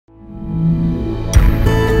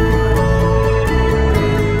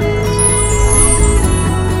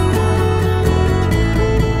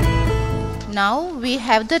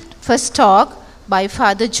have the first talk by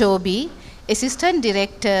Father Joby, Assistant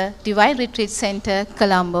Director, Divine Retreat Center,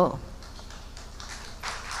 Colombo.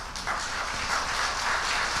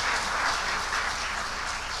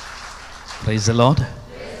 Praise the Lord.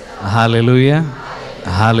 Hallelujah.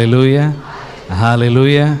 Hallelujah.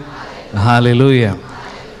 Hallelujah. Hallelujah.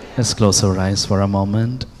 Let's close our eyes for a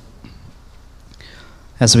moment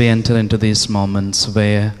as we enter into these moments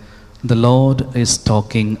where the Lord is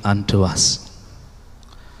talking unto us.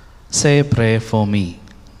 Say a prayer for me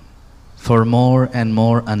for more and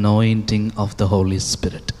more anointing of the Holy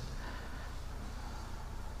Spirit.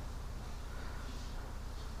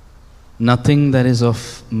 Nothing that is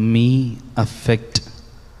of me affect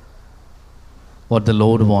what the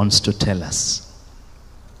Lord wants to tell us.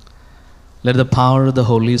 Let the power of the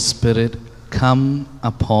Holy Spirit come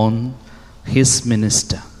upon His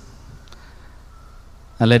minister.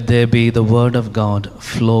 And let there be the Word of God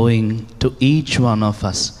flowing to each one of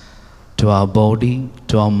us, to our body,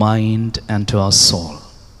 to our mind, and to our soul.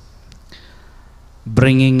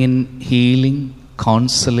 Bringing in healing,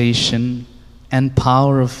 consolation, and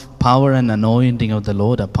power and anointing of the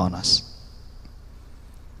Lord upon us.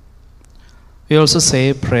 We also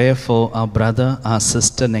say a prayer for our brother, our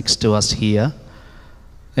sister next to us here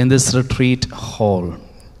in this retreat hall,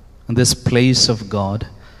 in this place of God,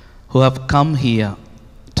 who have come here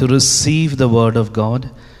to receive the Word of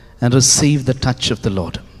God and receive the touch of the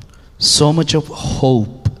Lord. So much of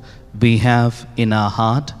hope we have in our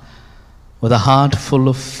heart. With a heart full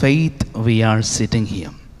of faith, we are sitting here.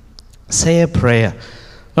 Say a prayer.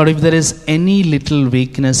 Lord, if there is any little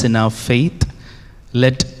weakness in our faith,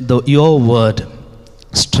 let your word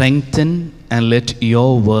strengthen and let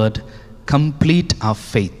your word complete our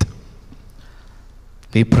faith.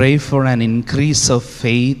 We pray for an increase of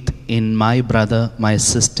faith in my brother, my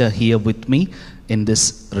sister here with me in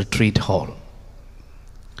this retreat hall.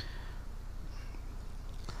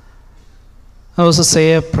 I also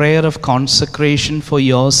say a prayer of consecration for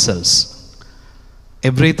yourselves.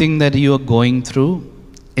 Everything that you are going through,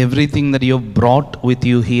 everything that you have brought with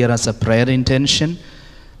you here as a prayer intention,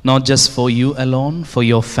 not just for you alone, for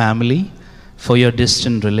your family, for your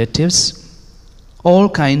distant relatives, all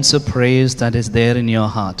kinds of prayers that is there in your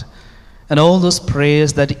heart, and all those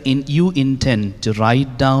prayers that you intend to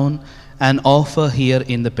write down and offer here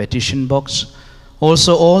in the petition box.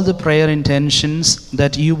 Also all the prayer intentions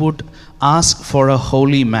that you would ask for a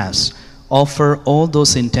holy mass, offer all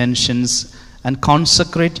those intentions and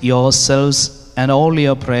consecrate yourselves and all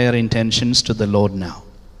your prayer intentions to the Lord now.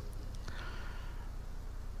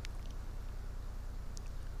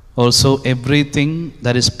 Also everything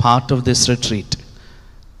that is part of this retreat,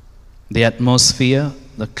 the atmosphere,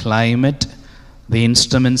 the climate, the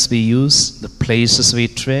instruments we use, the places we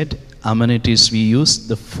tread, amenities we use,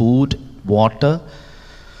 the food, water,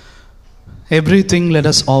 everything let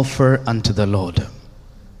us offer unto the Lord.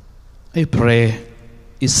 I pray,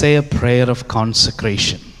 you say a prayer of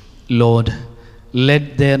consecration. Lord,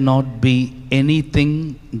 let there not be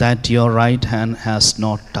anything that your right hand has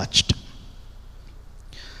not touched.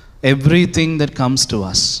 Everything that comes to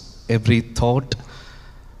us, every thought,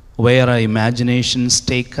 where our imaginations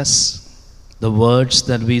take us, the words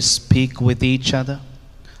that we speak with each other,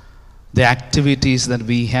 the activities that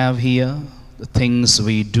we have here, the things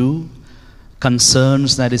we do,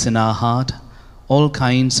 concerns that is in our heart, all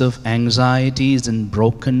kinds of anxieties and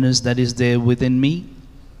brokenness that is there within me,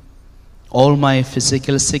 all my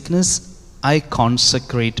physical sickness, I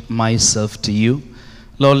consecrate myself to you.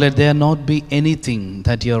 Lord, let there not be anything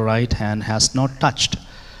that your right hand has not touched.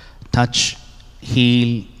 Touch,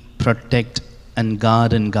 heal, protect, and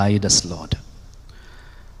guard and guide us, Lord.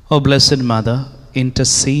 O Blessed Mother,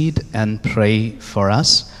 intercede and pray for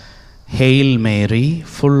us. Hail Mary,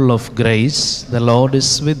 full of grace, the Lord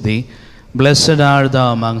is with thee. Blessed art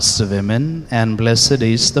thou amongst the women, and blessed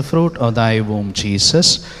is the fruit of thy womb,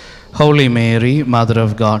 Jesus. Holy Mary, Mother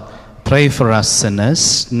of God, pray for us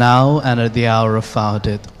sinners, now and at the hour of our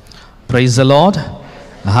death. Praise the Lord.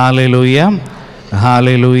 Hallelujah.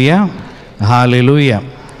 Hallelujah. Hallelujah.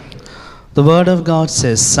 The Word of God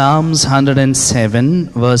says, Psalms 107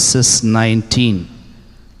 verses 19.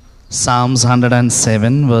 Psalms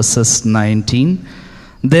 107 verses 19.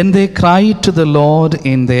 Then they cried to the Lord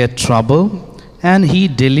in their trouble, and He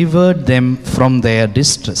delivered them from their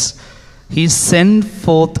distress. He sent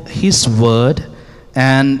forth His word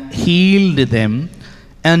and healed them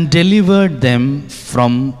and delivered them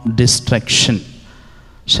from destruction.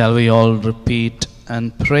 Shall we all repeat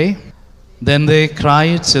and pray? Then they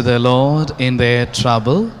cried to the Lord in their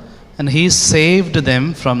trouble, and He saved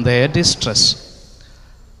them from their distress.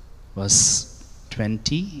 Verse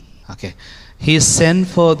 20. Okay. He sent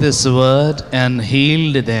forth His word and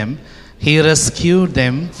healed them. He rescued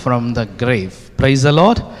them from the grave. Praise the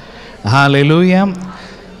Lord. Hallelujah.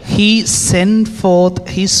 He sent forth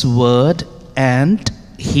His word and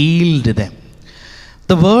healed them.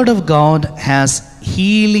 The word of God has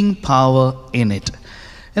healing power in it.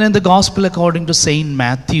 And in the Gospel according to St.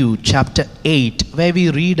 Matthew chapter 8, where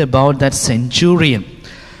we read about that centurion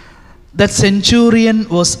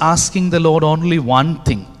was asking the Lord only one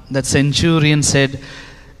thing. That centurion said,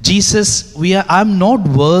 Jesus, I'm not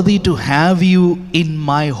worthy to have you in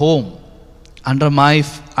my home, under my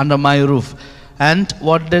roof. And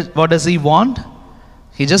what does he want?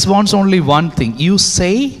 He just wants only one thing. You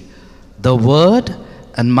say the word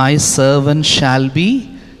and my servant shall be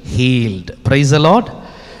healed. Praise the Lord.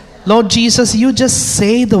 Lord Jesus, you just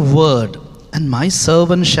say the word and my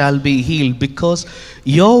servant shall be healed, because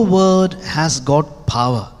your word has got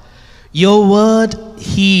power. Your word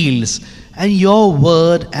heals, and your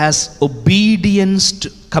word has obedience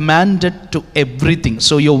commanded to everything.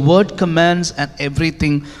 So your word commands and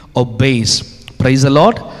everything obeys. Praise the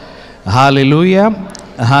Lord. Hallelujah.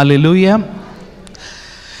 Hallelujah.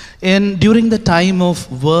 And during the time of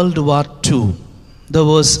World War II, there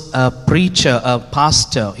was a preacher, a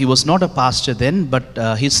pastor. He was not a pastor then, but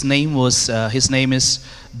his name is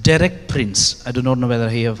Derek Prince. I do not know whether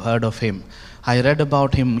you have heard of him. I read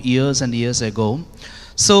about him years and years ago.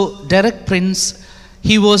 So Derek Prince,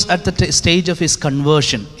 he was at the stage of his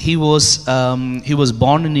conversion. He was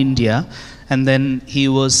born in India, and then he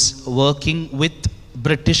was working with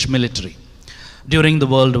British military during the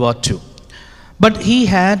World War II. But he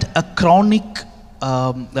had a chronic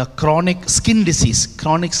skin disease.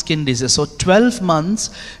 So 12 months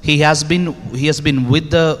he has been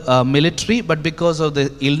with the military, but because of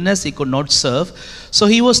the illness he could not serve. So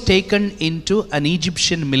he was taken into an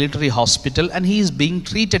Egyptian military hospital, and he is being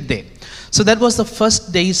treated there. So that was the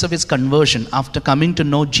first days of his conversion, after coming to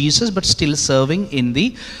know Jesus but still serving in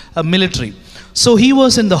the military. So he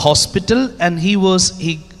was in the hospital, and he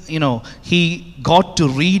got to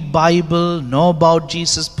read Bible, know about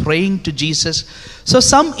Jesus, praying to Jesus. So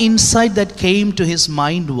some insight that came to his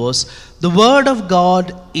mind was the word of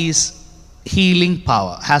God is healing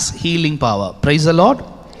power, has healing power. Praise the Lord.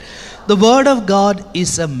 The word of God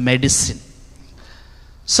is a medicine.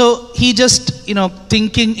 So he just,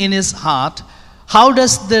 thinking in his heart, how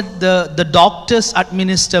does the doctors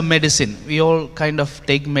administer medicine? We all kind of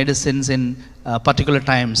take medicines in particular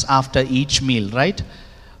times after each meal, right?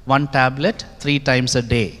 1 tablet 3 times a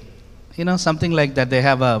day. Something like that. They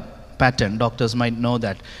have a pattern. Doctors might know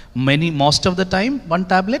that. Most of the time, 1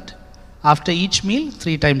 tablet after each meal,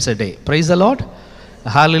 3 times a day. Praise the Lord.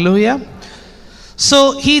 Hallelujah.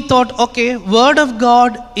 So he thought, okay, word of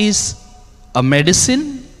God is a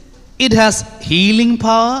medicine. It has healing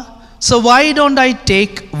power. So why don't I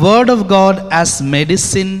take word of God as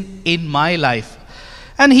medicine in my life?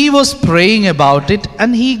 And he was praying about it,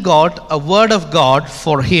 and he got a word of God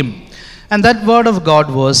for him. And that word of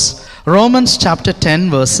God was Romans chapter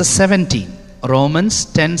 10 verses 17. Romans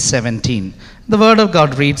 10:17. The word of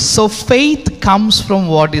God reads, so faith comes from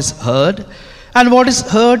what is heard, and what is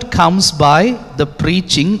heard comes by the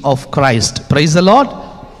preaching of Christ. Praise the Lord.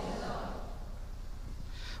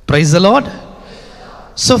 Praise the Lord.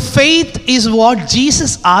 So faith is what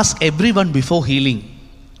Jesus asked everyone before healing.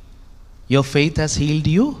 Your faith has healed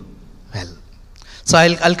you? Well, so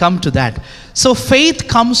I'll come to that. So faith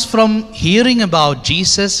comes from hearing about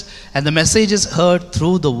Jesus, and the message is heard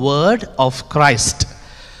through the word of Christ.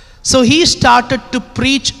 So he started to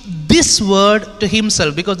preach this word to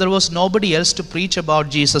himself, because there was nobody else to preach about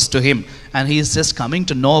Jesus to him, and he is just coming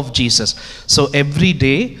to know of Jesus. So every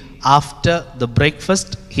day after the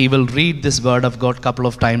breakfast, he will read this word of God couple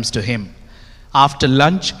of times to him. After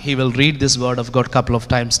lunch, he will read this word of God couple of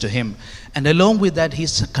times to him. And along with that,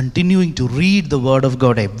 he's continuing to read the word of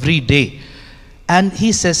God every day. And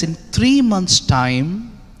he says in 3 months'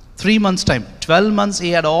 time, 12 months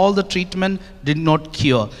he had all the treatment, did not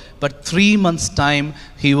cure. But 3 months' time,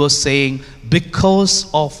 he was saying, because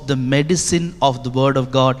of the medicine of the word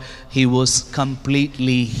of God, he was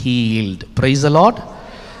completely healed. Praise the Lord.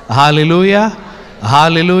 Hallelujah.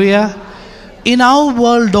 Hallelujah. In our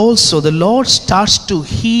world also, the Lord starts to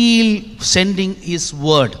heal, sending His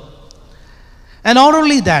word. And not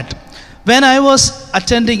only that, when I was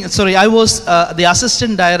the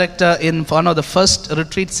assistant director in one of the first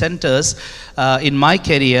retreat centers in my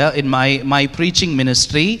career, in my preaching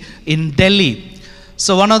ministry in Delhi.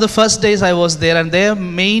 So one of the first days I was there, and their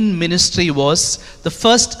main ministry was the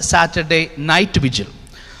first Saturday night vigil.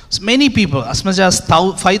 So many people, as much as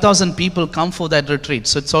 5,000 people come for that retreat.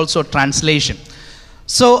 So it's also a translation.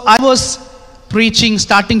 So I was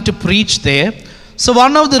starting to preach there. So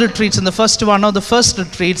one of the retreats, in the first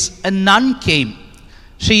retreats, a nun came.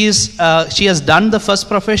 She has done the first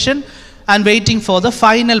profession and waiting for the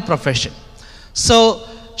final profession. So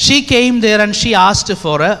she came there and she asked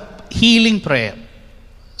for a healing prayer.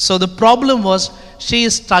 So the problem was she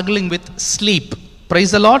is struggling with sleep.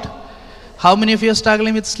 Praise the Lord. How many of you are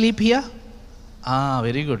struggling with sleep here?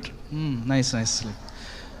 Very good. Nice sleep.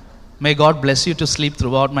 May God bless you to sleep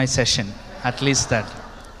throughout my session. At least that.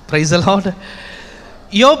 Praise the Lord.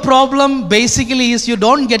 Your problem basically is you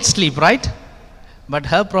don't get sleep, right? But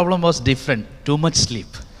her problem was different. Too much sleep.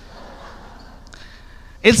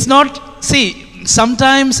 It's not, see,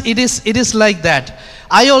 sometimes it is like that.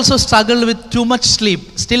 I also struggle with too much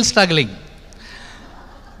sleep, still struggling.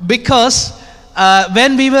 Because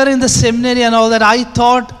when we were in the seminary and all that, I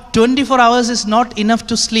thought 24 hours is not enough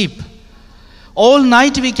to sleep. All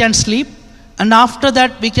night we can sleep, and after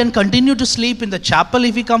that we can continue to sleep in the chapel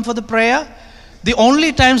if we come for the prayer. The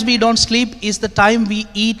only times we don't sleep is the time we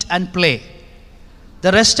eat and play.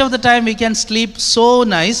 The rest of the time we can sleep so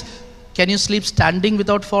nice. Can you sleep standing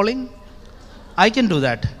without falling? I can do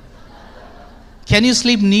that. Can you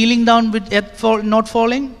sleep kneeling down with not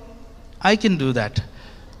falling? I can do that.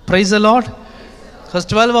 Praise the Lord. Because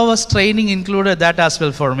 12 hours training included that as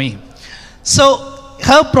well for me. So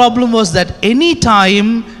her problem was that any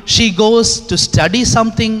time she goes to study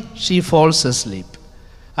something, she falls asleep.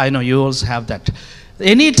 I know you also have that.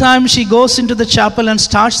 Anytime she goes into the chapel and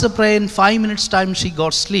starts the prayer, in 5 minutes time she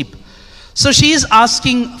got sleep. So she is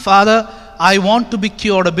asking, Father, I want to be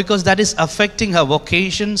cured because that is affecting her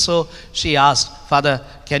vocation. So she asked, Father,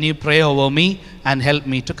 can you pray over me and help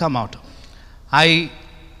me to come out? I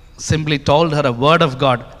simply told her a word of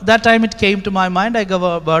God. That time it came to my mind, I gave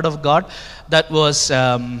a word of God. That was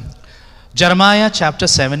Jeremiah chapter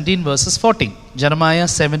 17 verses 14. Jeremiah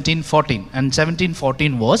 17:14. And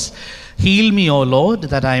 17:14 was, heal me, O Lord,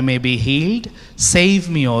 that I may be healed. Save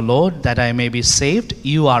me, O Lord, that I may be saved.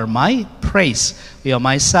 You are my praise. You are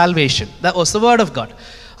my salvation. That was the word of God.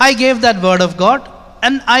 I gave that word of God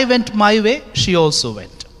and I went my way. She also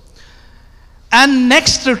went. And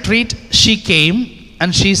next retreat she came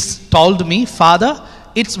and she told me, Father,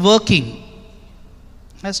 it's working.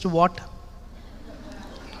 As to what?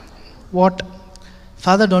 What?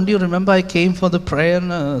 Father, don't you remember I came for the prayer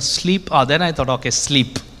and sleep? Then I thought, okay,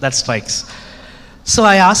 sleep. That strikes. So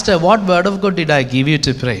I asked her, what word of God did I give you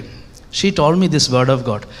to pray? She told me this word of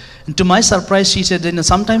God. And to my surprise, she said,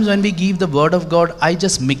 sometimes when we give the word of God, I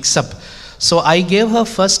just mix up. So I gave her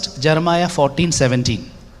first Jeremiah 14:17,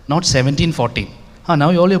 not 17:14. Now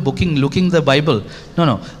you're looking the Bible.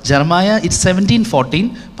 No. Jeremiah, it's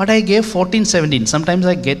 17:14, but I gave 14:17. Sometimes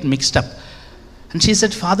I get mixed up. And she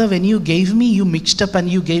said, Father, when you gave me, you mixed up and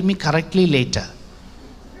you gave me correctly later.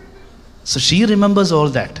 So she remembers all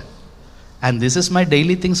that. And this is my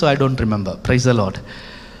daily thing, so I don't remember. Praise the Lord.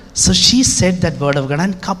 So she said that word of God.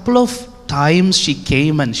 And a couple of times she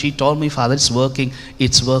came and she told me, Father, it's working.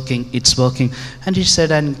 And she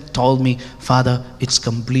said and told me, Father, it's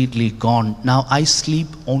completely gone. Now I sleep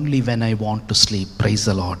only when I want to sleep. Praise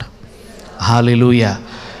the Lord. Hallelujah.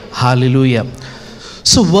 Hallelujah.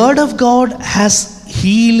 So word of God has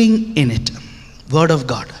healing in it. Word of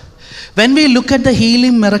God. When we look at the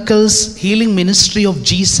healing miracles, healing ministry of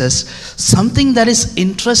Jesus, something that is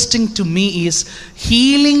interesting to me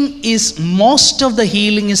is most of the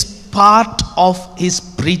healing is part of his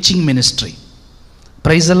preaching ministry.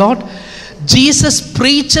 Praise the Lord. Jesus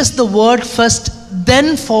preaches the word first,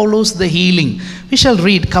 then follows the healing. We shall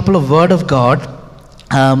read a couple of word of God.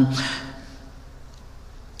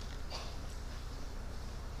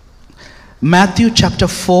 Matthew chapter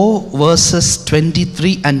 4 verses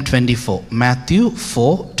 23 and 24. Matthew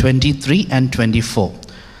 4, 23 and 24.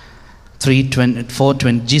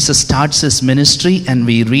 4:20. Jesus starts his ministry and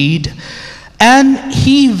we read, and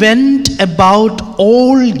he went about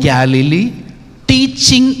all Galilee,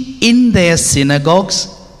 teaching in their synagogues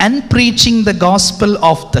and preaching the gospel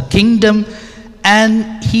of the kingdom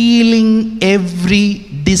and healing every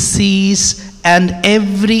disease and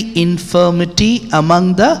every infirmity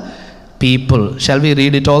among the people. Shall we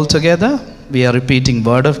read it all together? We are repeating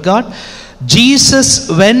word of God. Jesus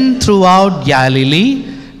went throughout Galilee,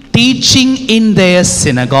 teaching in their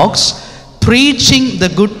synagogues, preaching the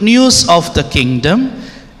good news of the kingdom,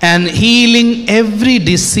 and healing every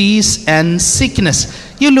disease and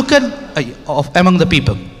sickness. You look at among the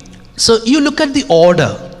people. So you look at the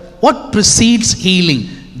order. What precedes healing?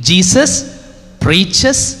 Jesus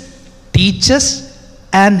preaches, teaches,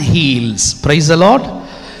 and heals. Praise the Lord.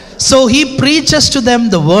 So he preaches to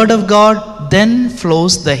them the word of God, then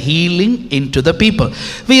flows the healing into the people.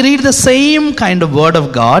 We read the same kind of word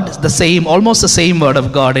of God, almost the same word of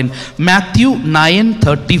God in Matthew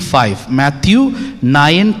 9:35. Matthew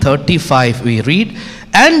 9:35 we read,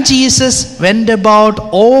 "And Jesus went about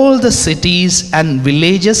all the cities and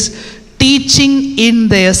villages, teaching in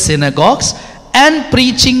their synagogues and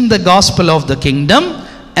preaching the gospel of the kingdom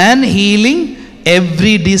and healing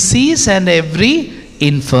every disease and every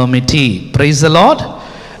infirmity." Praise the Lord.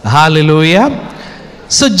 Hallelujah.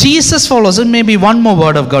 So Jesus follows, and maybe one more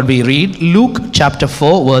word of God we read, Luke chapter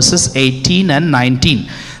 4 verses 18 and 19.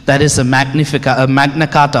 That is a Magna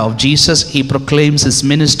Carta of Jesus. He proclaims his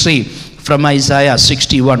ministry from Isaiah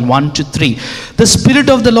 61 1-3. "The Spirit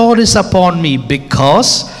of the Lord is upon me, because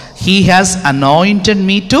he has anointed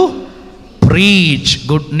me to preach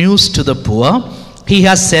good news to the poor. He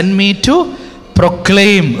has sent me to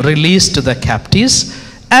proclaim release to the captives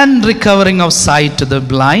and recovering of sight to the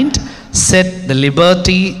blind, set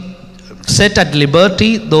at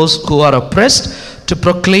liberty those who are oppressed, to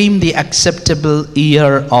proclaim the acceptable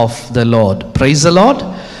year of the Lord." Praise the Lord.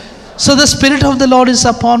 So the Spirit of the Lord is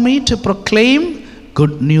upon me to proclaim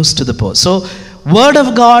good news to the poor. So word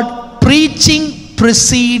of God, preaching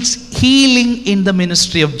precedes healing in the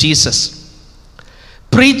ministry of Jesus.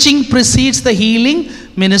 Preaching precedes the healing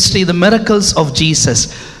ministry, the miracles of Jesus,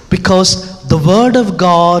 because the word of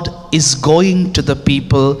God is going to the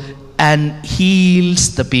people and heals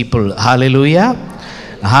the people. Hallelujah.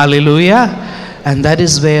 Hallelujah. And that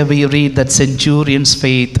is where we read that centurion's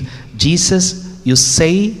faith. "Jesus, you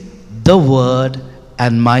say the word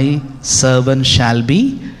and my servant shall be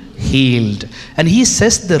healed." And he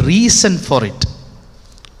says the reason for it.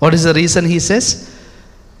 What is the reason he says?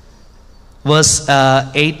 Verse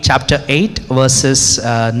 8, chapter 8, verses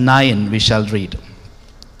 9, we shall read.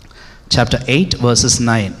 Chapter 8, verses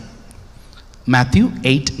 9. Matthew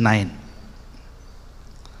 8, 9.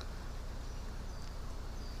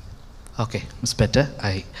 Okay, it's better.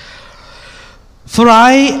 "For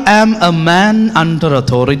I am a man under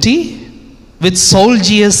authority, with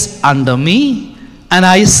soldiers under me, and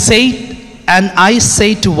I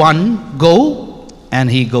say to one, go, and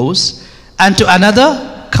he goes, and to another,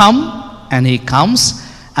 come, and he comes,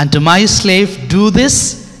 and to my slave, do this,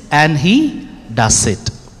 and he does it."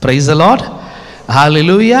 Praise the Lord.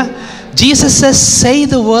 Hallelujah. Jesus says, "Say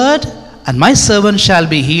the word, and my servant shall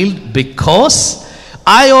be healed, because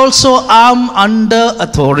I also am under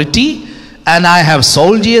authority, and I have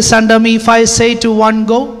soldiers under me. If I say to one,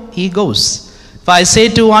 go, he goes. If I say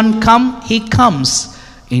to one, come, he comes."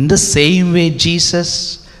 In the same way,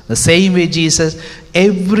 Jesus,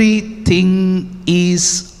 everything is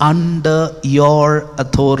under your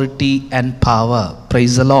authority and power.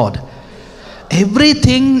 Praise the Lord.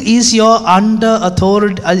 Everything is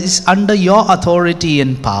under your authority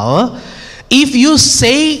and power. If you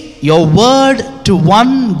say your word to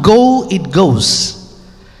one, go, it goes.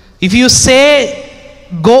 If you say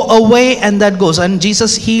go away, and that goes. And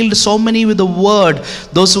Jesus healed so many with the word,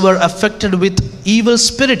 those who were affected with evil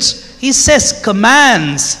spirits. He says,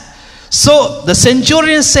 commands. So the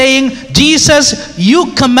centurion is saying, "Jesus, you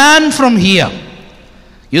command from here.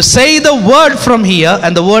 You say the word from here,"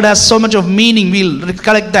 and the word has so much of meaning. We'll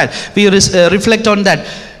recollect that. We'll reflect on that.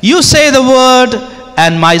 "You say the word,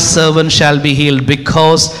 and my servant shall be healed,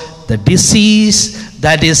 because the disease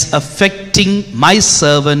that is affecting my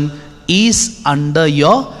servant is under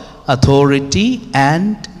your authority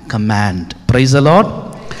and command." Praise the Lord.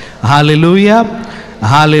 Hallelujah.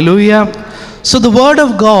 Hallelujah. So the word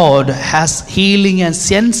of God has healing and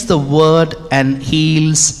sends the word and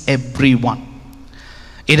heals everyone.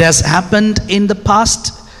 It has happened in the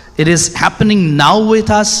past. It is happening now with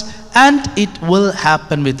us, and it will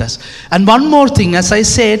happen with us. And one more thing, as I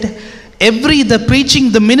said,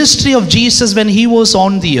 the ministry of Jesus when he was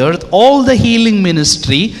on the earth, all the healing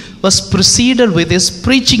ministry was preceded with his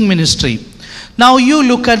preaching ministry. Now you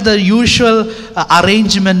look at the usual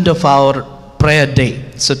arrangement of our prayer day.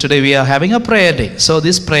 So today we are having a prayer day. So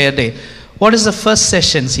this prayer day, what is the first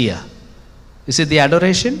sessions here? Is it the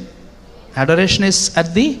adoration? Adoration is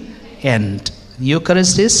at the end.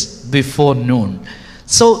 Eucharist is before noon.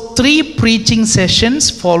 So 3 preaching sessions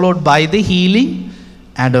followed by the healing,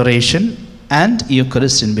 adoration, and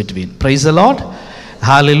Eucharist in between. Praise the Lord.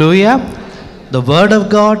 Hallelujah. The word of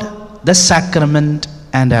God, the sacrament,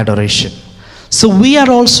 and adoration. So we are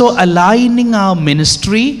also aligning our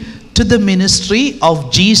ministry to the ministry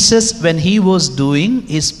of Jesus when he was doing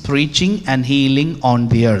his preaching and healing on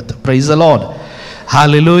the earth. Praise the Lord.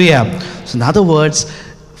 Hallelujah. So in other words,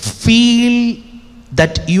 feel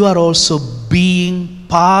that you are also being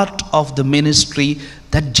part of the ministry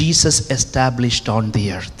that Jesus established on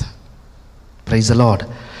the earth. Praise the Lord.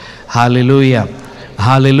 Hallelujah.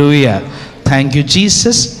 Hallelujah. Thank you,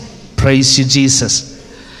 Jesus. Praise you, Jesus.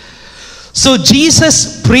 So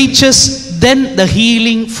Jesus preaches, then the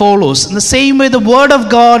healing follows. In the same way, the Word of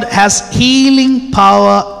God has healing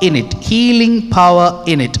power in it. Healing power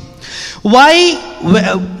in it. Why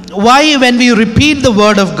when we repeat the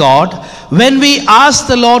Word of God, when we ask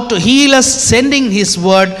the Lord to heal us, sending His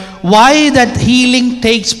Word, why that healing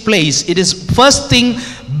takes place? It is first thing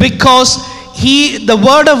because the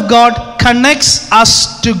Word of God connects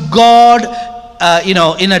us to God,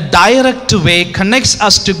 in a direct way, connects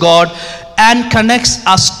us to God and connects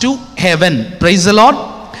us to heaven. Praise the Lord.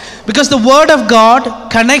 Because the Word of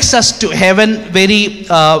God connects us to heaven very,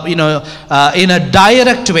 in a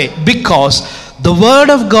direct way. Because the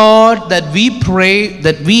Word of God that we pray,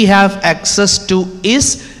 that we have access to,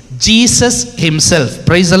 is Jesus Himself.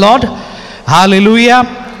 Praise the Lord. Hallelujah.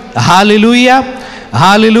 Hallelujah.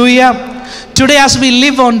 Hallelujah. Today, as we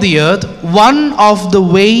live on the earth, one of the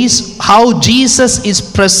ways how Jesus is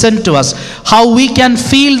present to us, how we can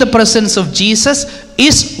feel the presence of Jesus,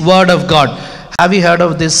 is Word of God. Have you heard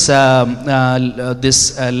of this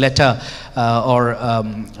letter or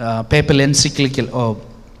papal encyclical or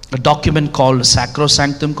a document called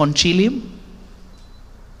Sacrosanctum Concilium?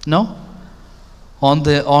 No? On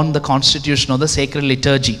the constitution or the sacred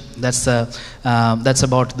liturgy. That's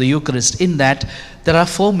about the Eucharist. In that, there are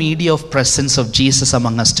 4 media of presence of Jesus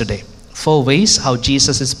among us today. 4 ways how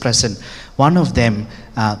Jesus is present. One of them,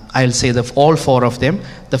 I'll say all 4 of them.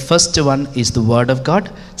 The first one is the Word of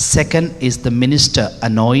God. Second is the minister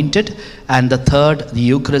anointed. And the third, the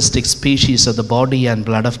Eucharistic species of the body and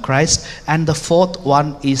blood of Christ. And the fourth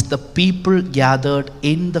one is the people gathered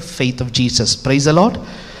in the faith of Jesus. Praise the Lord.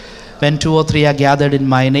 When 2 or 3 are gathered in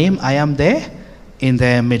my name, I am there in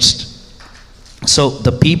their midst. So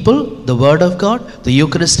the people, the Word of God, the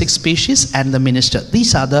Eucharistic species, and the minister.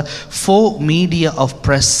 These are the 4 media of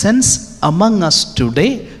presence among us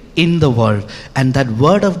today in the world. And that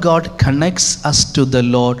Word of God connects us to the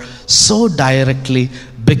Lord so directly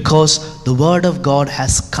because the Word of God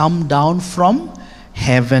has come down from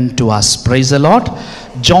heaven to us. Praise the Lord.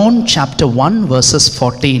 John chapter 1 verses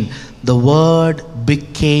 14. The Word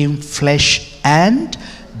became flesh and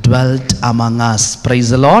dwelt among us. Praise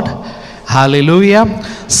the Lord. Hallelujah.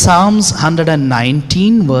 Psalms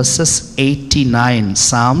 119 verses 89.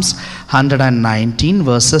 Psalms 119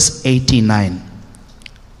 verses 89.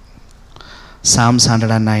 Psalms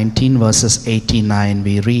 119 verses 89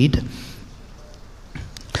 we read,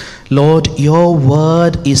 Lord, your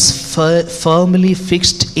word is firmly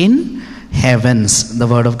fixed in heavens. The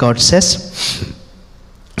Word of God says,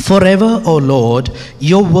 forever, O Lord,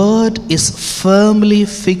 your word is firmly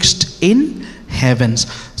fixed in heavens.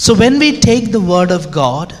 So when we take the Word of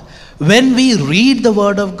God, when we read the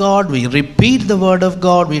Word of God, we repeat the Word of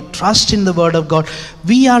God, we trust in the Word of God,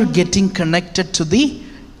 we are getting connected to the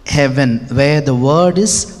heaven where the Word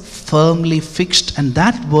is firmly fixed, and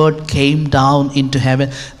that Word came down into heaven.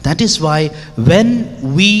 That is why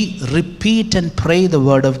when we repeat and pray the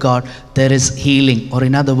Word of God, there is healing. Or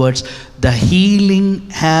in other words, the healing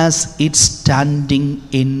has its standing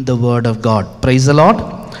in the Word of God. Praise the Lord.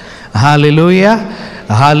 Hallelujah.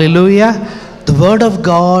 Hallelujah. The Word of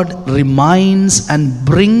God reminds and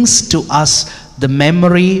brings to us the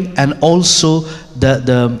memory and also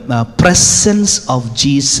the presence of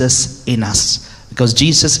Jesus in us. Because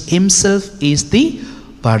Jesus Himself is the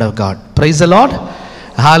Word of God. Praise the Lord.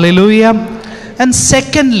 Hallelujah. And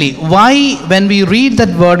secondly, why when we read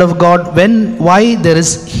that Word of God, why there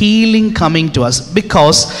is healing coming to us?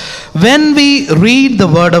 Because when we read the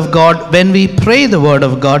Word of God, when we pray the Word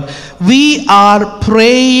of God, we are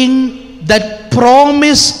praying that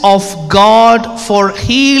promise of God for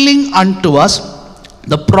healing unto us.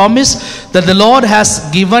 The promise that the Lord has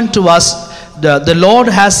given to us, the Lord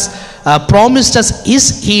has promised us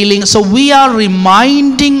His healing. So we are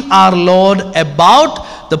reminding our Lord about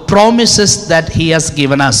the promises that He has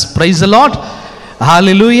given us. Praise the Lord.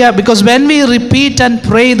 Hallelujah. Because when we repeat and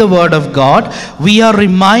pray the Word of God, we are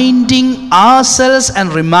reminding ourselves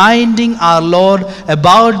and reminding our Lord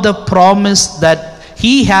about the promise that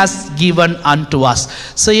He has given unto us.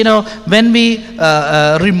 So, when we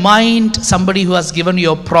remind somebody who has given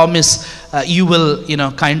you a promise, you will,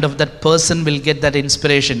 that person will get that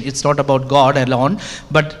inspiration. It's not about God alone,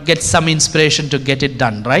 but get some inspiration to get it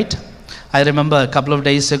done, right? I remember a couple of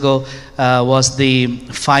days ago was the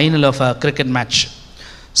final of a cricket match.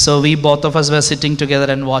 So both of us were sitting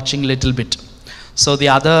together and watching a little bit. So the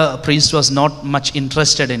other priest was not much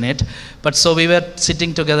interested in it, but so we were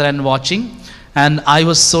sitting together and watching. And I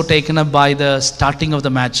was so taken up by the starting of the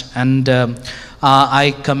match. And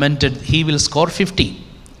I commented, he will score 50.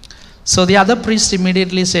 So the other priest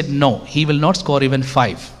immediately said, no, he will not score even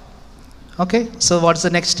 5. Okay, so what's the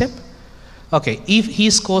next step? Okay, if he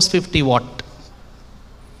scores 50, what?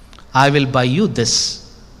 I will buy you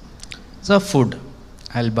this. So food,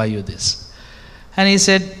 I'll buy you this. And he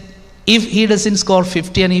said, if he doesn't score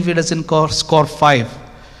 50 and if he doesn't score 5,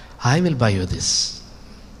 I will buy you this.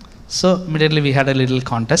 So immediately we had a little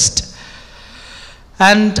contest.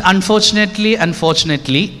 And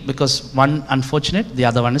unfortunately, because one unfortunate, the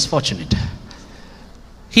other one is fortunate.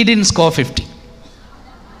 He didn't score 50.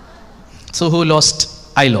 So who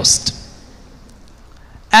lost? I lost.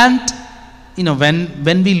 And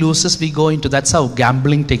when we loses, we go into, that's how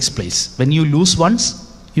gambling takes place. When you lose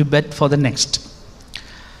once, you bet for the next.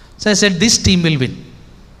 So I said, this team will win.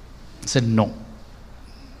 He said, no.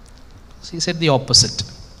 So he said the opposite.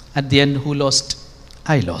 At the end, who lost?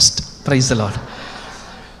 I lost. Praise the Lord.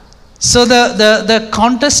 So the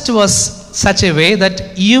contest was such a way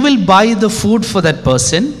that you will buy the food for that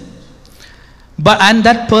person, and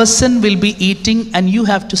that person will be eating and you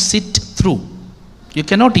have to sit through. You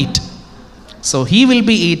cannot eat. So he will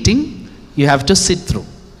be eating, you have to sit through.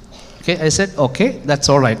 Okay, I said, okay, that's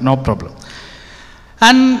all right, no problem.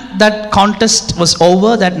 And that contest was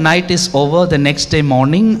over, that night is over. The next day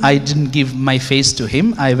morning, I didn't give my face to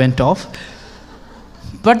him, I went off.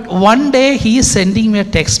 But one day he is sending me a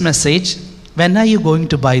text message, when are you going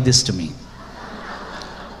to buy this to me?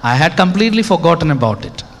 I had completely forgotten about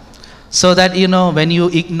it. So that, when you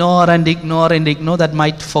ignore, that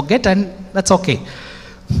might forget, and that's okay.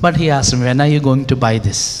 But he asked me, when are you going to buy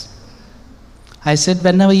this? I said,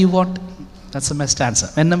 whenever you want. That's the best answer.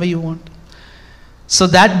 Whenever you want. So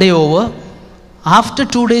that day over, after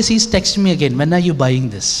 2 days he's texting me again, when are you buying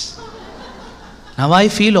this? Now I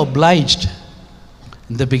feel obliged.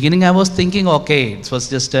 In the beginning I was thinking, okay, it was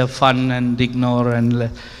just a fun and ignore, and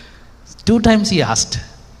 2 times he asked.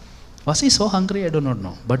 Was he so hungry? I do not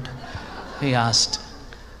know, but he asked.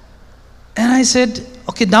 And I said,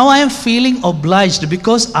 okay, now I am feeling obliged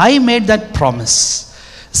because I made that promise.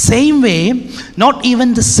 Same way, not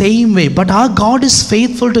even the same way, but our God is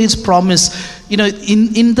faithful to his promise.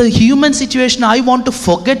 In the human situation, I want to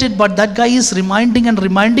forget it, but that guy is reminding.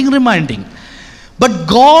 But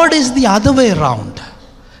God is the other way around.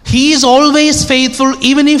 He is always faithful.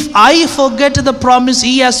 Even if I forget the promise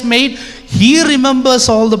he has made, he remembers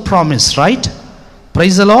all the promise, right?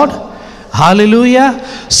 Praise the Lord. Hallelujah.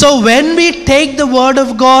 So when we take the word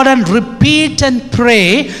of God and repeat and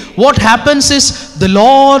pray, what happens is the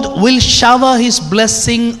Lord will shower his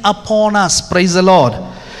blessing upon us. Praise the Lord.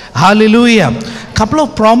 Hallelujah. Couple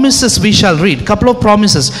of promises we shall read. Couple of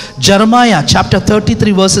promises. Jeremiah chapter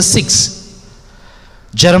 33 verses 6.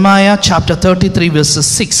 Jeremiah chapter 33 verses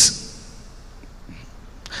 6.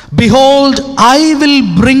 Behold, I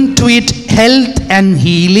will bring to it health and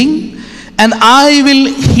healing, and I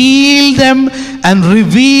will heal them and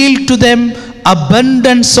reveal to them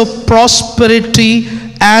abundance of prosperity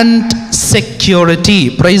and security.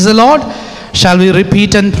 Praise the Lord. Shall we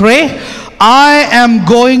repeat and pray? I am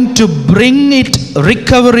going to bring it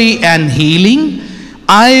recovery and healing.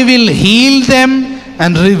 I will heal them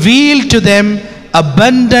and reveal to them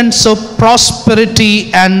abundance of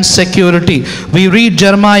prosperity and security. We read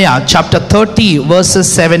Jeremiah chapter 30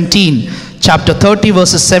 verses 17. Chapter 30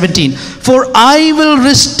 verses 17. For I will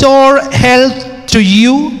restore health to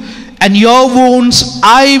you, and your wounds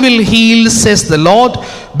I will heal, says the Lord,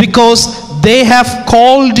 because they have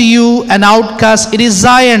called you an outcast. It is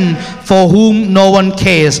Zion, for whom no one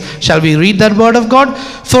cares. Shall we read that word of God?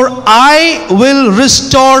 For I will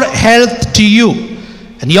restore health to you,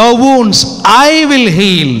 and your wounds I will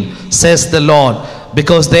heal, says the Lord,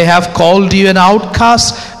 because they have called you an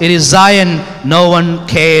outcast. It is Zion, no one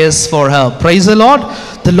cares for her. Praise the Lord.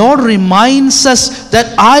 The Lord reminds us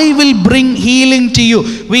that I will bring healing to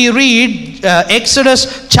you. We read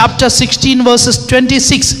Exodus chapter 16 verses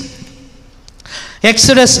 26.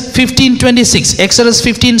 Exodus 15:26. Exodus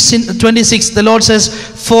 15:26. The Lord says,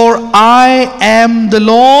 for I am the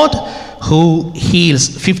Lord who heals.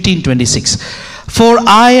 15:26. For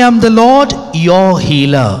I am the Lord your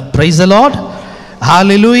healer. Praise the Lord.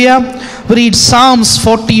 Hallelujah. We read Psalms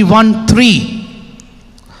 41:3.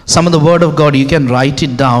 Some of the word of God, you can write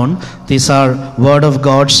it down. These are word of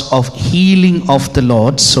God's of healing of the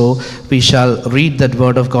Lord. So we shall read that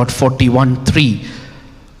word of God, 41:3.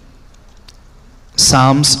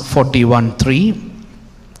 Psalms 41:3.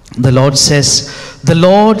 The Lord says, the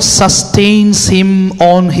Lord sustains him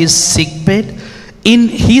on his sickbed. In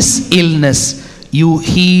his illness you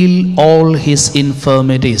heal all his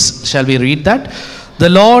infirmities. Shall we read that? The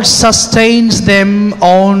Lord sustains them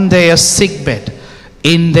on their sickbed.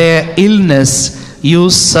 In their illness, you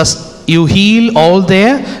heal all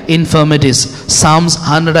their infirmities. Psalms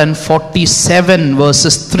 147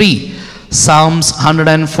 verses 3. Psalms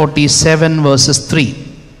 147 verses 3.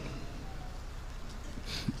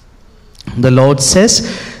 The Lord says,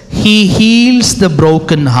 He heals the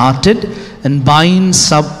brokenhearted and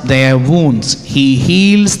binds up their wounds. He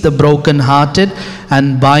heals the brokenhearted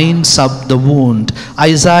and binds up the wound.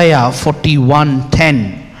 Isaiah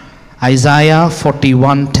 41:10. Isaiah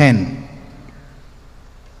 41:10.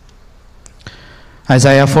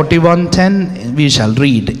 Isaiah 41:10, we shall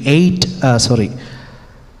read Isaiah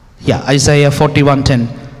 41:10.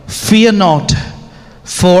 Fear not,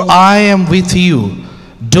 for I am with you.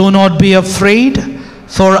 Do not be afraid,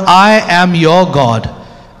 for I am your God.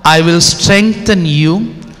 I will strengthen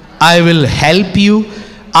you. I will help you.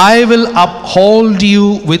 I will uphold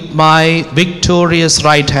you with my victorious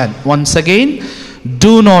right hand. Once again,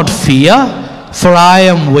 do not fear, for I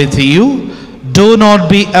am with you. Do not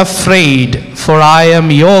be afraid, for I am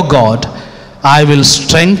your God. I will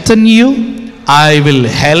strengthen you. I will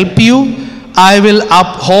help you. I will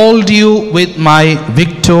uphold you with my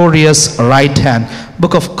victorious right hand.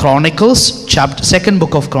 Book of Chronicles, second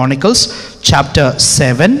book of Chronicles, chapter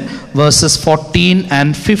 7, verses 14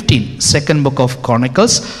 and 15. Second book of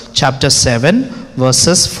Chronicles, chapter 7,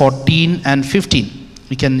 verses 14 and 15.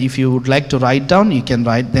 You can, if you would like to write down, you can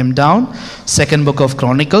write them down. Second book of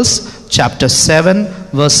Chronicles, chapter 7,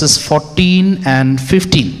 verses 14 and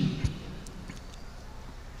 15.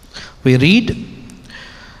 We read,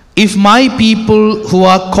 If my people who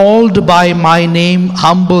are called by my name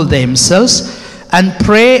humble themselves and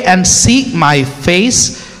pray and seek my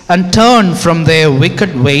face and turn from their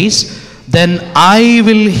wicked ways, then I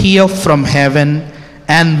will hear from heaven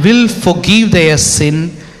and will forgive their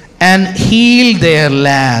sin and heal their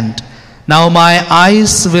land. Now my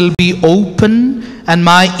eyes will be open and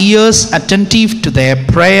my ears attentive to their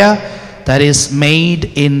prayer that is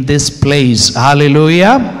made in this place.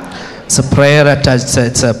 Hallelujah. It's a prayer attached,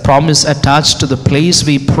 it's a promise attached to the place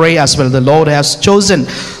we pray as well. The Lord has chosen.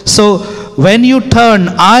 So when you turn,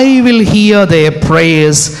 I will hear their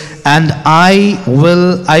prayers and I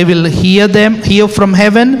will hear from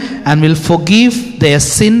heaven and will forgive their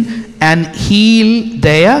sin and heal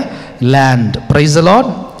their land. Praise the Lord.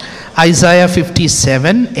 Isaiah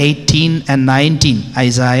 57, 18 and 19.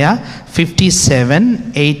 Isaiah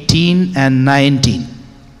 57, 18 and 19.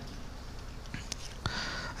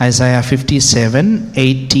 Isaiah 57,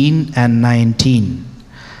 18 and 19.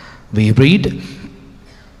 We read,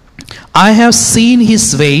 I have seen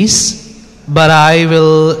his ways, but I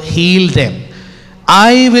will heal them.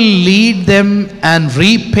 I will lead them and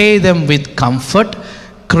repay them with comfort,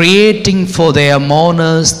 creating for their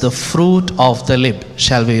mourners the fruit of the lip.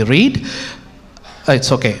 Shall we read?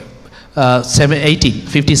 It's okay.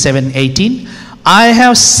 57, 18. I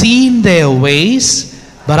have seen their ways,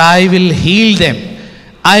 but I will heal them.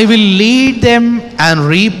 I will lead them and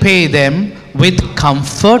repay them with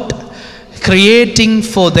comfort, creating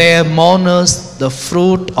for their mourners the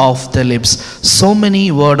fruit of the lips. So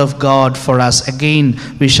many word of God for us. Again,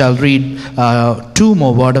 we shall read two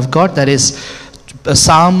more word of God. That is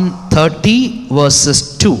Psalm 30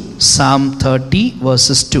 verses 2. Psalm 30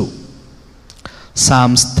 verses 2.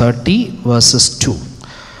 Psalms 30 verses 2.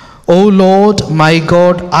 O Lord my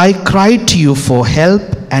God, I cried to you for help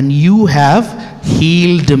and you have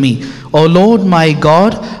healed me. O Lord my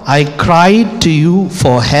God, I cried to you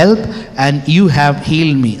for help and you have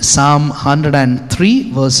healed me. Psalm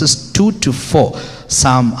 103 verses 2 to 4.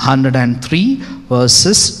 Psalm 103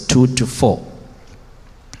 verses 2 to 4.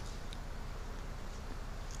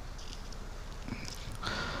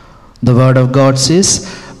 The word of God says,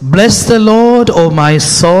 Bless the Lord, O my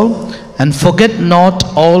soul, and forget not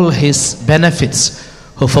all his benefits,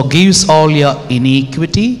 who forgives all your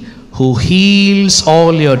iniquity, who heals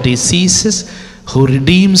all your diseases, who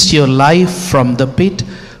redeems your life from the pit,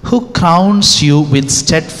 who crowns you with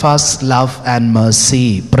steadfast love and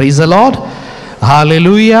mercy. Praise the Lord.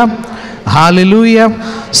 Hallelujah. Hallelujah.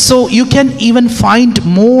 So you can even find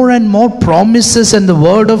more and more promises in the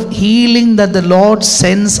word of healing that the Lord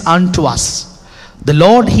sends unto us. The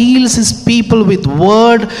Lord heals his people with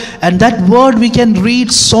word, and that word we can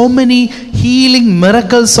read so many healing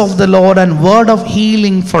miracles of the Lord and word of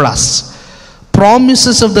healing for us.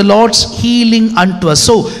 Promises of the Lord's healing unto us.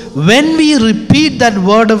 So when we repeat that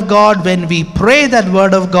word of God, when we pray that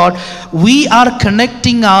word of God, we are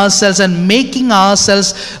connecting ourselves and making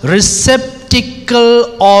ourselves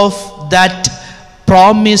receptacle of that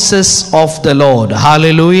promises of the Lord.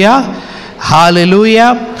 Hallelujah.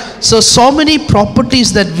 Hallelujah. So many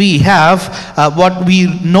properties that we have, what we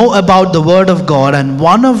know about the Word of God, and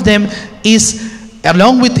one of them is,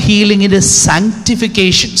 along with healing, it is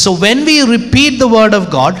sanctification. So when we repeat the Word of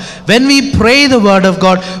God, when we pray the Word of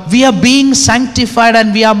God, we are being sanctified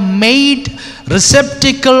and we are made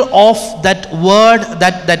receptacle of that Word,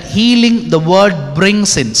 that healing the Word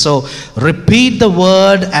brings in. So repeat the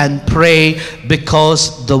Word and pray,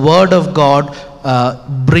 because the Word of God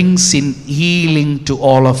brings in healing to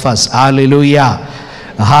all of us. Hallelujah.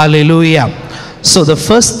 Hallelujah. So the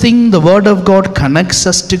first thing, the Word of God connects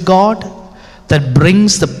us to God, that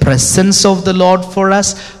brings the presence of the Lord for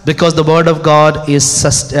us, because the Word of God is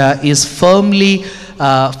firmly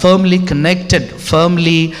connected,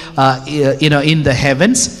 firmly in the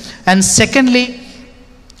heavens. And secondly,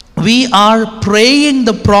 we are praying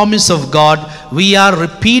the promise of God. We are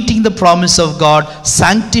repeating the promise of God,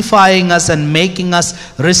 sanctifying us and making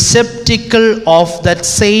us receptacle of that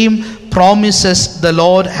same promises the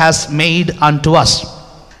Lord has made unto us.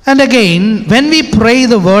 And again, when we pray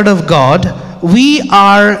the Word of God, we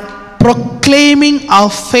are proclaiming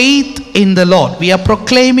our faith in the Lord. We are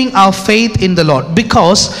proclaiming our faith in the Lord,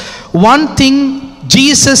 because one thing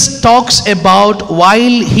Jesus talks about while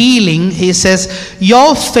healing, he says,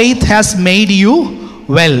 your faith has made you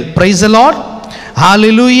well. Praise the Lord.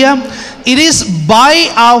 Hallelujah. It is by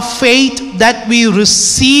our faith that we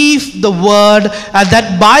receive the Word, and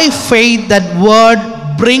that by faith that Word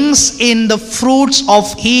brings in the fruits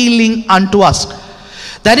of healing unto us.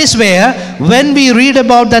 That is where, when we read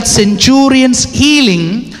about that centurion's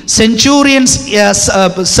healing, servant's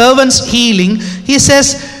healing, he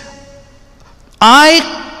says, I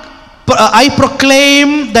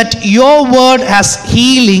proclaim that your word has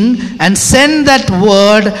healing, and send that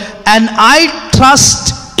word, and I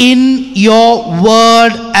trust in your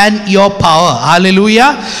word and your power.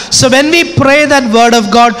 Hallelujah. So when we pray that Word of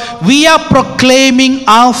God, we are proclaiming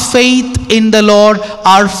our faith in the Lord,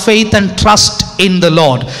 our faith and trust in the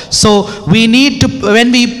Lord. So we need to,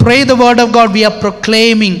 when we pray the Word of God, we are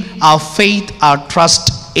proclaiming our faith, our trust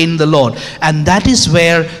in the Lord. And that is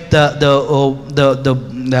where the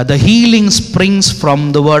healing springs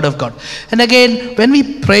from the Word of God. And again, when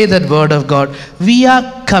we pray that Word of God, we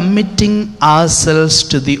are committing ourselves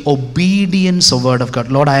to the obedience of Word of God.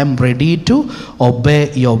 Lord, I am ready to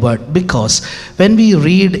obey your word. Because when we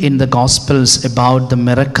read in the Gospels about the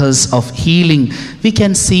miracles of healing, we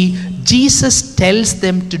can see Jesus tells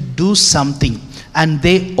them to do something, and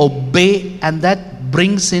they obey, and that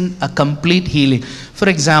brings in a complete healing. For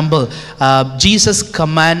example, Jesus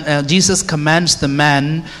commands the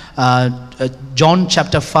man, John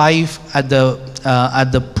chapter 5, at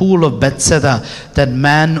the pool of Bethesda, that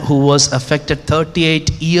man who was affected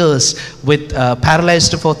 38 years with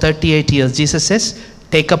paralyzed for 38 years. Jesus says,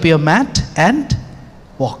 take up your mat and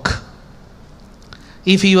walk.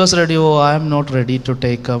 If he was ready, oh, I am not ready to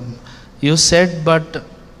take up. You said, but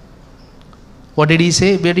what did he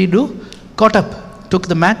say? What did he do? Got up, took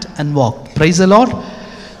the mat and walked. Praise the Lord.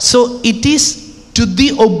 So it is to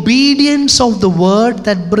the obedience of the word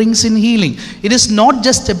that brings in healing. It is not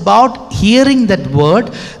just about hearing that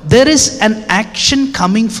word. There is an action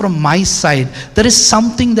coming from my side. There is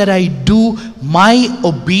something that I do, my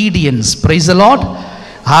obedience. Praise the Lord.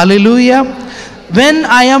 Hallelujah. When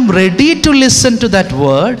I am ready to listen to that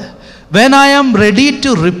word, when I am ready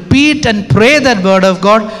to repeat and pray that word of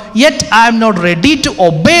God, yet I am not ready to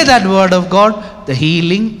obey that word of God, the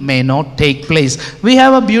healing may not take place. We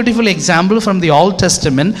have a beautiful example from the Old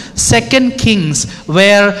Testament, 2 Kings,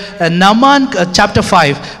 where Naaman, chapter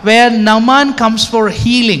 5, where Naaman comes for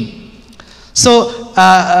healing. So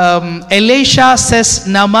Elisha says,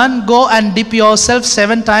 Naaman, go and dip yourself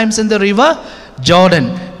 7 times in the river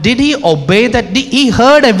Jordan. Did he obey that? He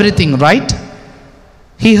heard everything, right?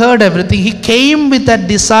 He heard everything. He came with that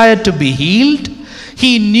desire to be healed.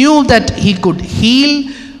 He knew that he could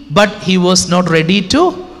heal, but he was not ready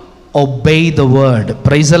to obey the word.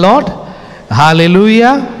 Praise the Lord.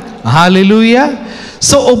 Hallelujah. Hallelujah.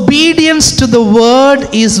 So obedience to the word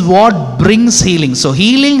is what brings healing. So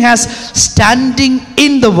healing has standing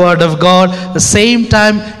in the word of God. At the same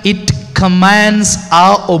time, it commands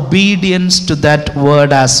our obedience to that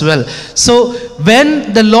word as well. So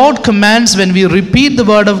when the Lord commands, when we repeat the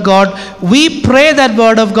word of God, we pray that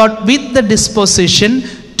word of God with the disposition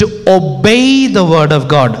to obey the word of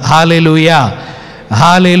God. Hallelujah.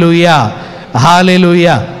 Hallelujah.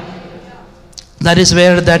 Hallelujah. That is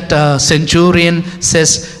where that centurion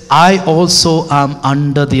says, I also am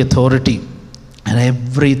under the authority, and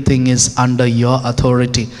everything is under your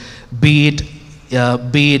authority, be it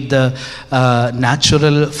the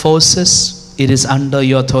natural forces, it is under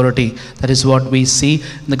your authority. That is what we see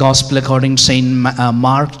in the Gospel according to Saint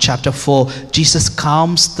Mark chapter 4. Jesus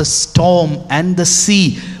calms the storm and the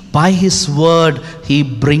sea. By his word, he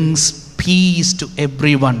brings peace to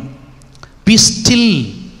everyone. Be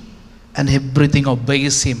still, and everything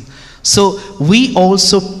obeys him. So we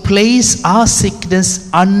also place our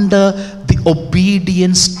sickness under the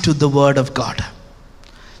obedience to the word of God.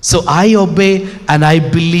 So I obey, and I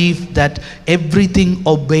believe that everything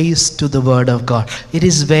obeys to the word of God. It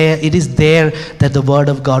is there that the word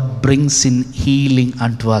of God brings in healing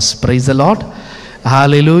unto us. Praise the Lord.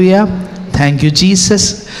 Hallelujah. Thank you,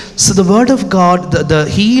 Jesus. So the word of God, the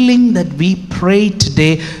healing that we pray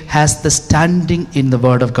today has the standing in the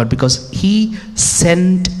word of God, because he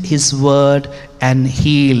sent his word and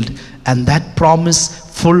healed, and that promise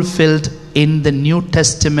fulfilled in the New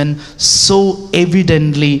Testament so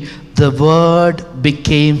evidently. The word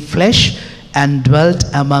became flesh and dwelt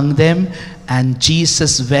among them, and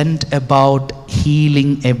Jesus went about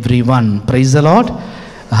healing everyone. Praise the Lord.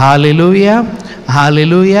 Hallelujah.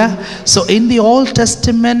 Hallelujah. So in the Old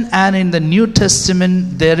Testament and in the New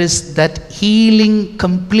Testament, there is that healing,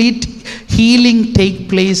 complete healing take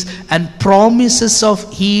place, and promises of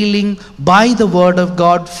healing by the word of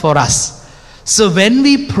God for us. So when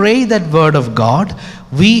we pray that word of God,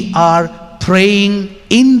 we are praying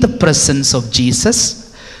in the presence of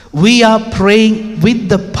Jesus. We are praying with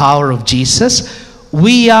the power of Jesus.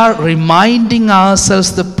 We are reminding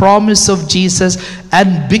ourselves the promise of Jesus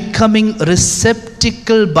and becoming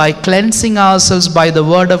receptacle by cleansing ourselves by the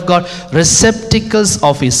word of God, receptacles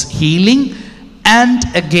of his healing. And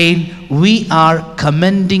again, we are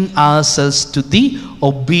commending ourselves to the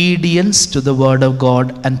obedience to the word of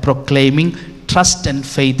God and proclaiming trust and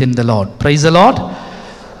faith in the Lord. Praise the Lord.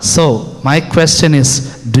 So my question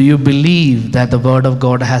is, do you believe that the word of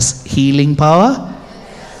God has healing power?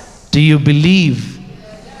 Do you believe?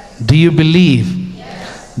 Do you believe?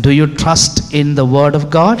 Yes. Do you trust in the word of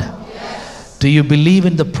God? Yes. Do you believe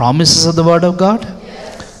in the promises of the word of God?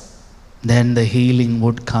 Yes. Then the healing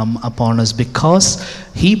would come upon us, because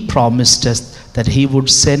he promised us that he would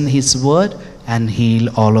send his word and heal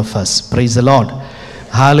all of us. Praise the Lord.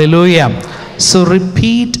 Hallelujah. So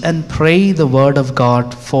repeat and pray the word of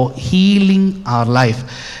God for healing our life.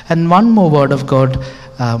 And one more word of God.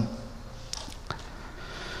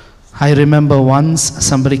 I remember once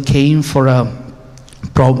somebody came with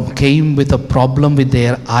a problem with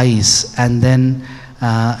their eyes, and then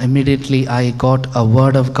immediately I got a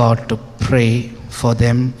word of God to pray for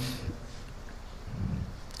them.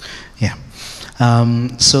 Yeah.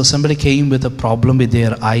 So somebody came with a problem with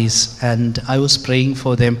their eyes, and I was praying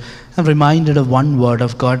for them. I'm reminded of one word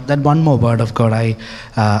of God, that one more word of God.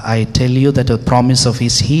 I tell you that a promise of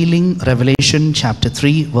his healing, Revelation chapter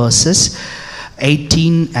 3 verses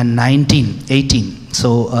 18 and 18.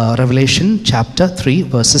 So Revelation chapter 3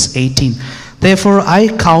 verses 18. Therefore I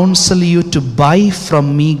counsel you to buy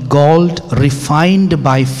from me gold refined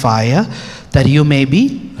by fire, that you may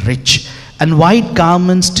be rich, and white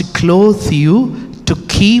garments to clothe you, to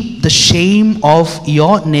keep the shame of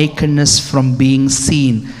your nakedness from being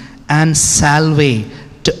seen, and salve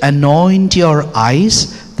to anoint your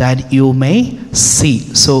eyes, that you may see.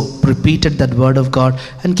 So repeated that word of God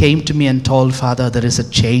and came to me and told, Father, there is a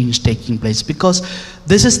change taking place, because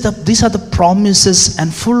these are the promises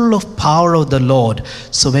and full of power of the Lord.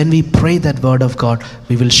 So when we pray that word of God,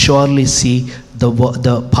 we will surely see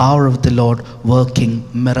the power of the Lord working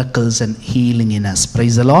miracles and healing in us.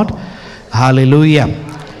 Praise the Lord. Hallelujah.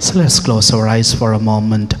 So let's close our eyes for a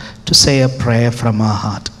moment to say a prayer from our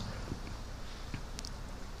heart.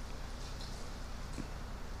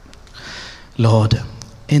 Lord,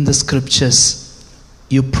 in the scriptures,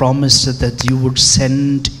 you promised that you would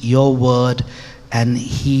send your word and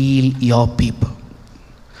heal your people.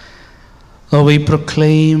 Lord, we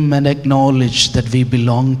proclaim and acknowledge that we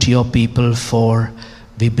belong to your people, for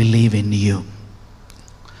we believe in you.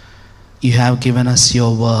 You have given us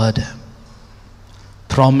your word,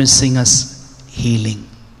 promising us healing,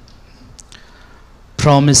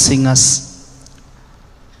 promising us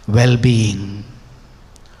well-being,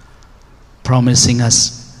 promising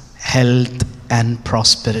us health and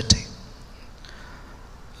prosperity.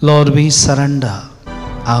 Lord, we surrender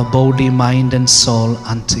our body, mind and soul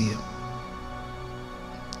unto you.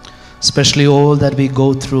 Especially all that we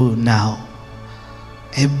go through now.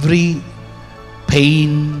 Every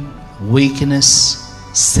pain, weakness,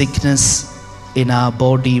 sickness in our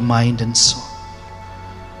body, mind and soul.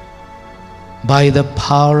 By the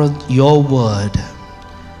power of your word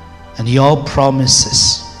and your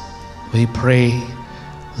promises, we pray,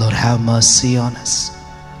 Lord, have mercy on us.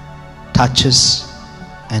 Touch us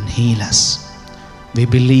and heal us. We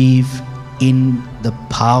believe in the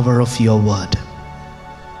power of your word.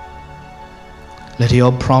 Let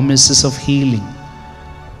your promises of healing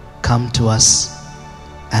come to us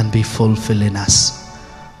and be fulfilled in us.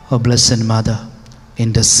 O Blessed Mother,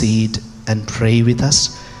 intercede and pray with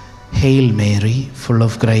us. Hail Mary, full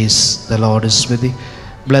of grace, the Lord is with thee.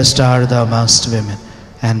 Blessed art thou amongst women,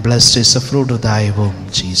 and blessed is the fruit of thy womb,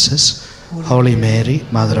 Jesus. Holy Mary,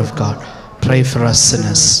 Mother of God, pray for us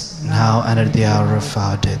sinners, now and at the hour of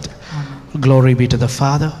our death. Glory be to the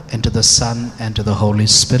Father, and to the Son, and to the Holy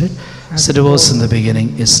Spirit, as it was in the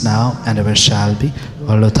beginning, is now, and ever shall be,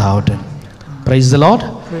 world without end. Praise the Lord.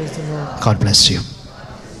 Praise the Lord. God bless you.